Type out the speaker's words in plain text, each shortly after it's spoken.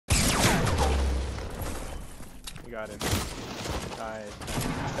got it. Nice.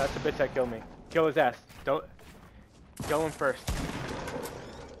 That's the bitch that killed me. Kill his ass. Don't kill him first.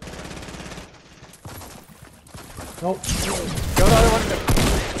 Nope. Kill the other one.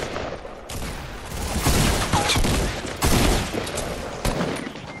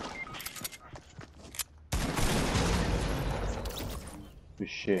 Good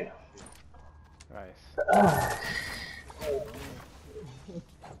shit. Nice.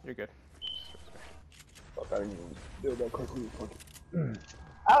 You're good. Fuck, I didn't even feel that quickly.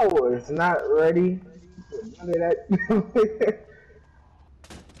 I was not ready for none of that.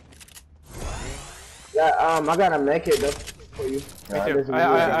 Yeah, I got a med kit though for you. Me too. I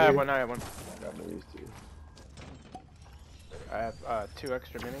have one. I have one. I got minis too. I have 2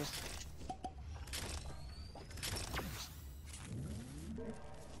 extra minis.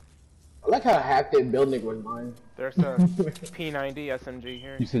 I like how half the building was mine. There's a P90 SMG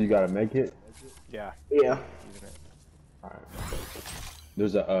here. You said you got a med kit? Yeah. Yeah. Using it. Alright.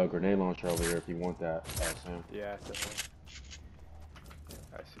 There's a grenade launcher over here if you want that, Sam. Yeah, definitely.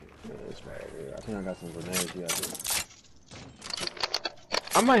 I see. Yeah, it's right here. I think I got some grenades. Yeah,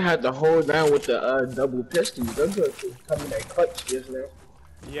 I might have to hold down with the double pistols. Those are coming that clutch just now.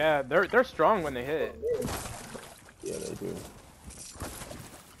 Yeah, they're strong when they hit. yeah, they do.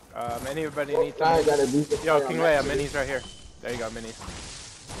 Anybody need some? I gotta do some. Yo, King Leia, minis right here. There you go, minis.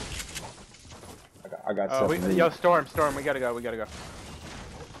 I got stuff. Yo, Storm, we gotta go.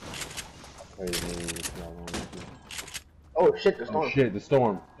 Oh shit, the storm. Oh shit, the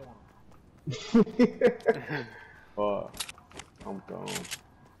storm. I'm gone.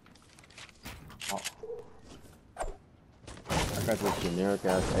 Oh. I got this generic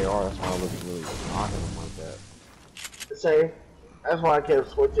ass AR, that's why I look really knocking them like that. Same. That's why I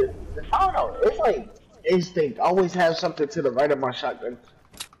kept switching. I don't know, it's like instinct. I always have something to the right of my shotgun.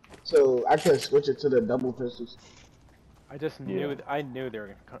 So I can switch it to the double pistols. I just knew I knew they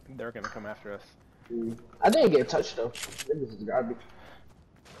were gonna come after us. I didn't get touched though. This is garbage.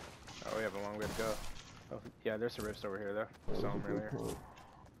 Oh, we have a long way to go. Oh, yeah, there's a rift over here though. I saw him earlier.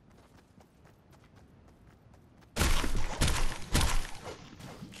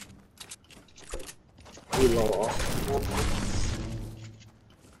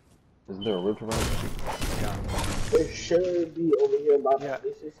 Isn't there a rift around? Yeah. It should be over here by the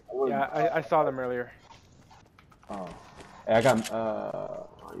places. Yeah, I saw them earlier. Oh. Hey, I got, oh,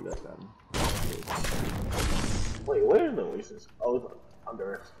 you guys got them. Wait, where's the Oasis? Oh, it's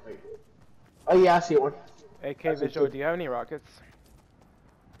under us. Wait. Oh yeah, I see one. AK Visual, do you have any rockets?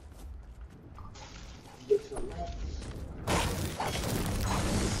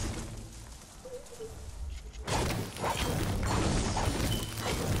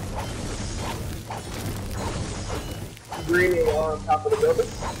 Green on top of the building.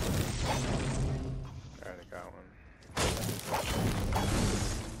 Alright, I got one.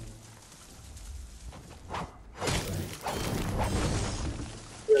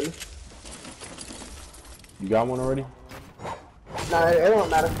 Really? You got one already? Nah, it don't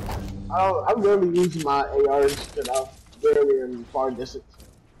matter. I'm really using my ARs because I'm barely in far distance.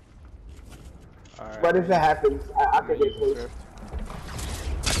 Alright. But if it happens, I can get close.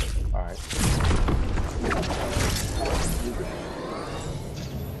 Alright.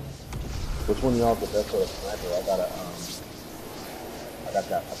 Which one of y'all the best for a sniper?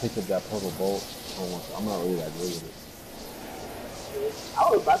 I picked up that purple bolt. I'm not really that good with it. I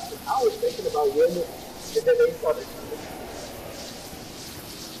was thinking about getting it, and then they started coming.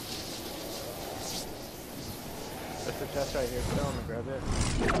 There's a chest right here, so I'm gonna grab it.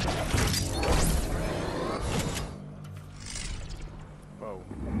 Whoa.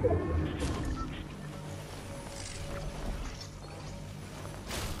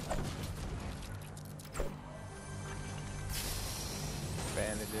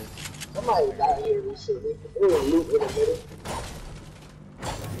 Bandages. Somebody got here recently. It was loot in the middle.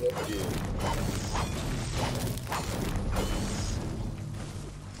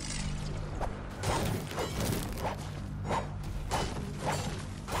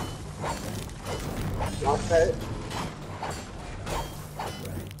 Lost that.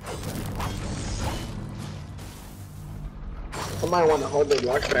 Somebody want to hold the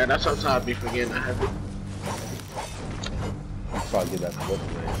launch pad. That's sometimes I be forgetting I have it. I'll probably get that to what's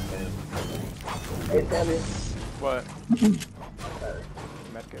his name. Hey, Sammy. What?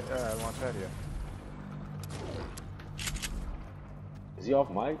 Medkit, launch pad, yeah. Is he off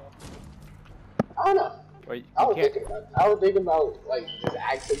mic? I don't know. Wait, I you can't. was thinking about like just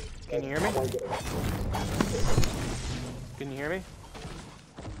acting. Can you hear me? Can you hear me?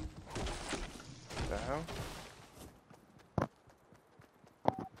 What the hell?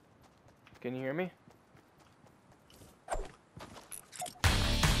 Can you hear me?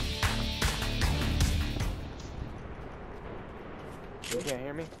 You can't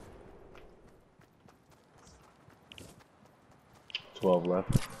hear me? 12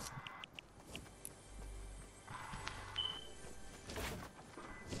 left.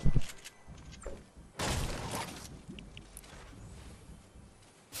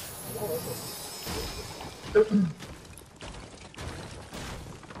 Can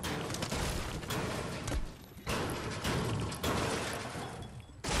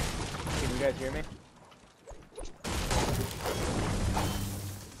you guys hear me?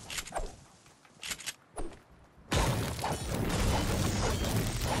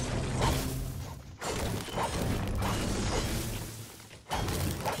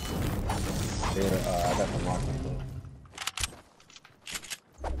 I got some markers though.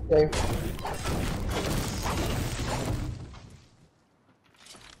 Okay.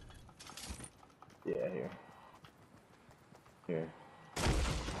 Yeah, here. Here.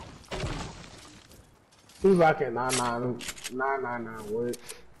 Who's rocking 999?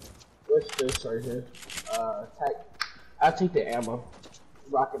 What's this right here? Attack. I'll take the ammo.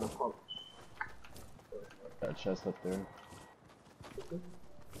 Rocking the pump. Got a chest up there.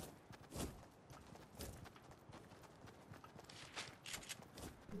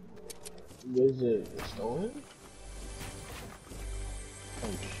 Is it stolen? Oh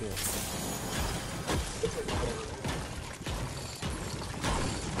shit.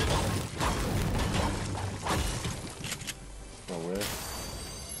 Oh, where?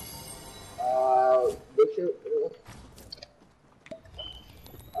 Bishop.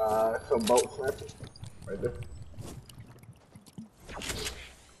 Some boat snipers. Right there.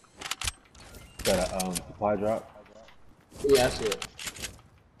 Got a supply drop. Yeah, I see it.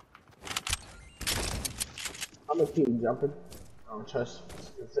 I'm gonna keep jumping. I don't trust.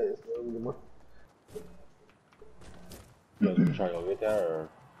 It's anymore. You guys gonna try to go get that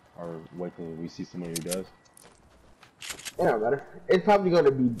or wait till we see somebody who does? It don't matter. It's probably gonna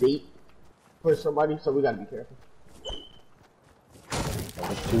be bait for somebody, so we gotta be careful. Oh,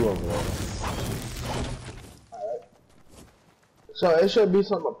 there's two over there. Alright. So it should be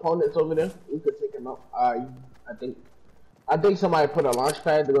some opponents over there. We could take them out. I think somebody put a launch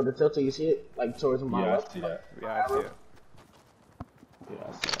pad to go to tilt, so you see it? Like towards my left. I see that. Yeah, I see it. Yeah,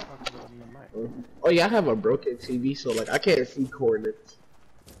 I see that. Oh yeah, I have a broken TV, so like I can't see coordinates.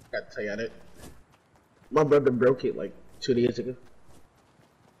 Gotta tell you that. My brother broke it like 2 days ago.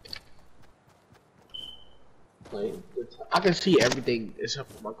 Like I can see everything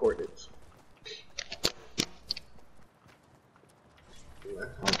except for my coordinates.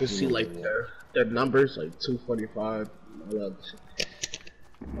 I can see like their numbers, like 245. I love this.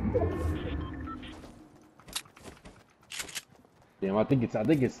 Damn, I think it's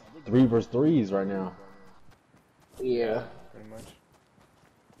 3 versus 3s right now. Yeah. Pretty much.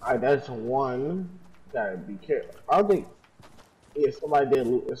 Alright, that's one. Gotta be careful. I don't think. Yeah, somebody did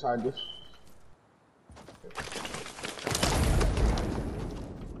loot inside this.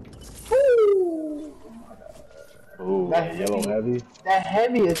 Woo! Oh, That yellow heavy. That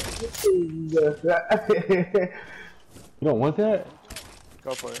heavy is kicking. You don't want that?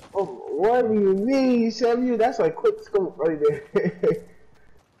 Go for it. Oh, what do you mean, Samuel? That's a quick scope right there.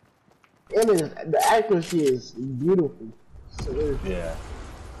 The accuracy is beautiful. So Yeah.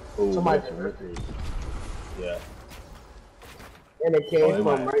 Oh, somebody yeah. and it came Oh,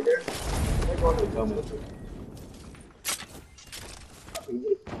 from right there. They're going to Tell me.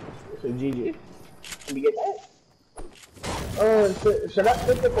 It's a GG. Can you get that? Should I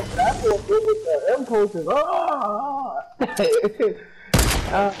pick up a staff or go with the impulses? Oh!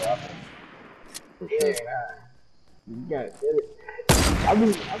 For Yeah, sure. you got it. I be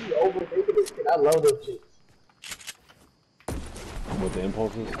overthinking this shit. I love those chicks. With the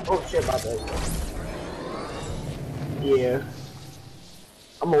impulses? Oh shit, my bad. Yeah.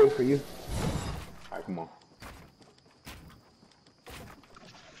 I'm gonna wait for you. Alright, come on.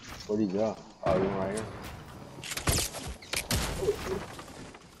 Where'd he go? Oh, you right here? Oh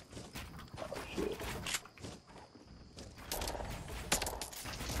shit.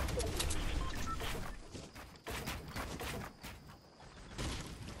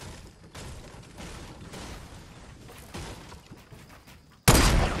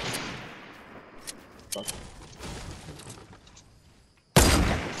 Fuck.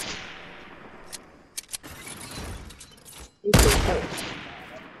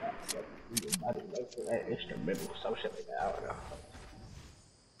 That instrumental, some shit like that. I don't know.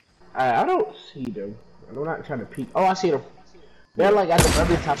 I don't see them. I'm not trying to peek. Oh, I see them. They're like at the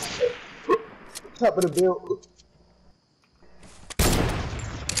very top of the build.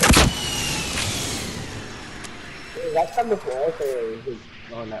 That's coming for us, or is it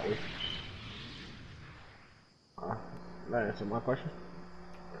going that way? That answered my question.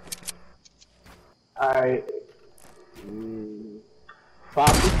 Alright.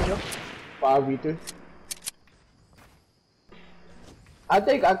 5v3. 5v3. I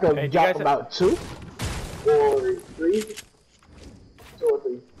think I could Hey, drop about 2 or 3. 2 or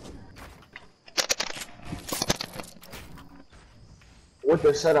 3. With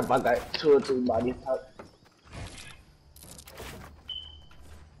the setup, I got 2 or 3 body types.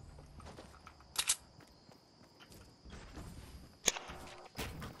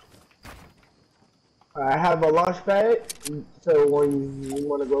 I have a launch pad, so when you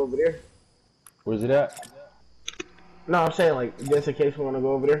want to go over there. Where's it at? No, I'm saying like just in case we want to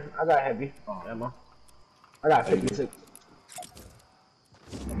go over there. I got heavy ammo. I got 56.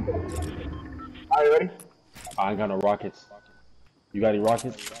 Are you ready? I ain't got no rockets. You got any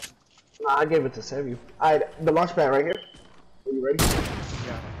rockets? Nah, I gave it to Sammy. Alright, the launch pad right here. Are you ready?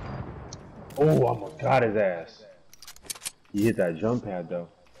 Yeah. Oh, I almost got his ass. He hit that jump pad though.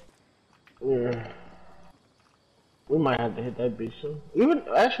 Yeah. We might have to hit that bitch soon. Even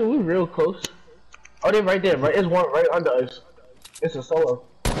actually, we're real close. Oh, they right there, right? It's one right under us. It's a solo.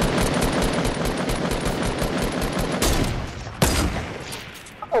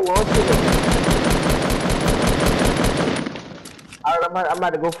 How long is it? Alright, I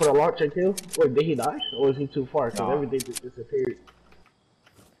might go for the launch and kill. Wait, did he die? Or is he too far? Because everything just disappeared.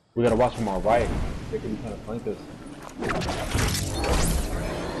 We gotta watch from our right. They can be trying to flank us.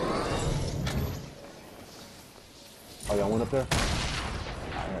 Oh, y'all went up there?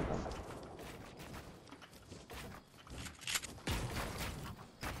 I got them.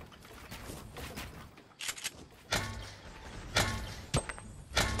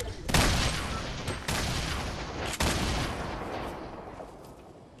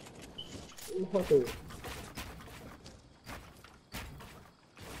 Okay.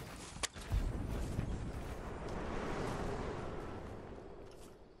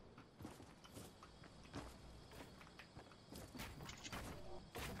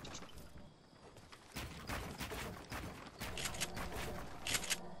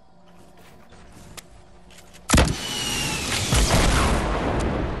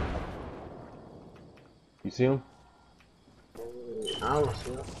 You see him? I don't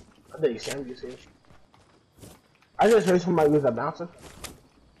see him. I think Sam you see him. I just heard somebody use a bouncer.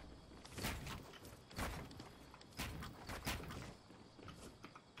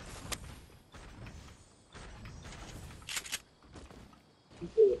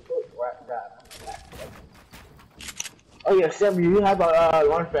 Oh yeah, Sam, you have a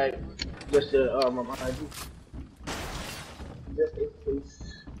launch pad. Just to remind you. Just in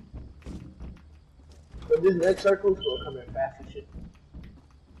case. But this next circle will come in fast as shit.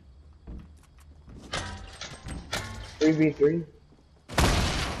 3v3.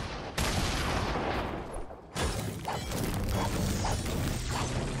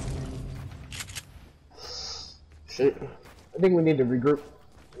 Shit. I think we need to regroup.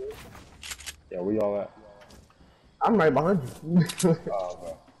 Yeah, where y'all at? I'm right behind you. Oh,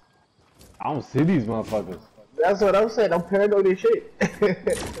 bro. I don't see these motherfuckers. That's what I'm saying. I'm paranoid as shit.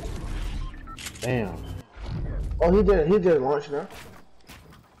 Damn. Oh, he just launched now.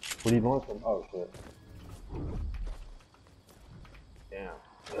 What are you going from? Oh, shit. Damn.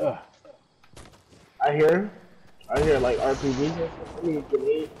 Ugh. I hear like RPG. I need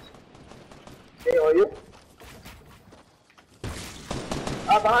grenades. Hey, are you?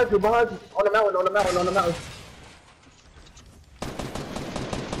 Ah, behind you. On the mountain.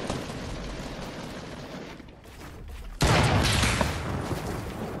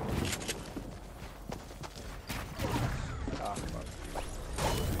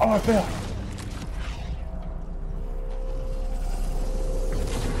 Oh, I fell.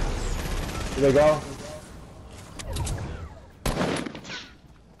 Here they go.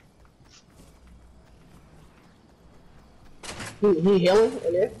 He healing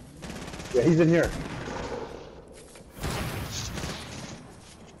in there? Yeah, he's in here.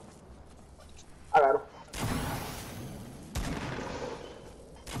 I got him.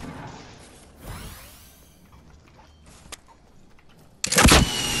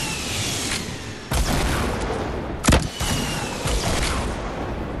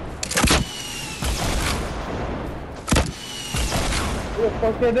 Where the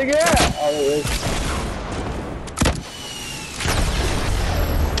fuck that nigga at? Oh, there it is.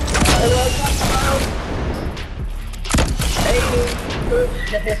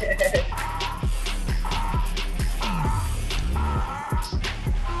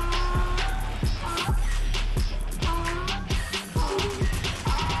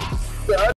 Hey,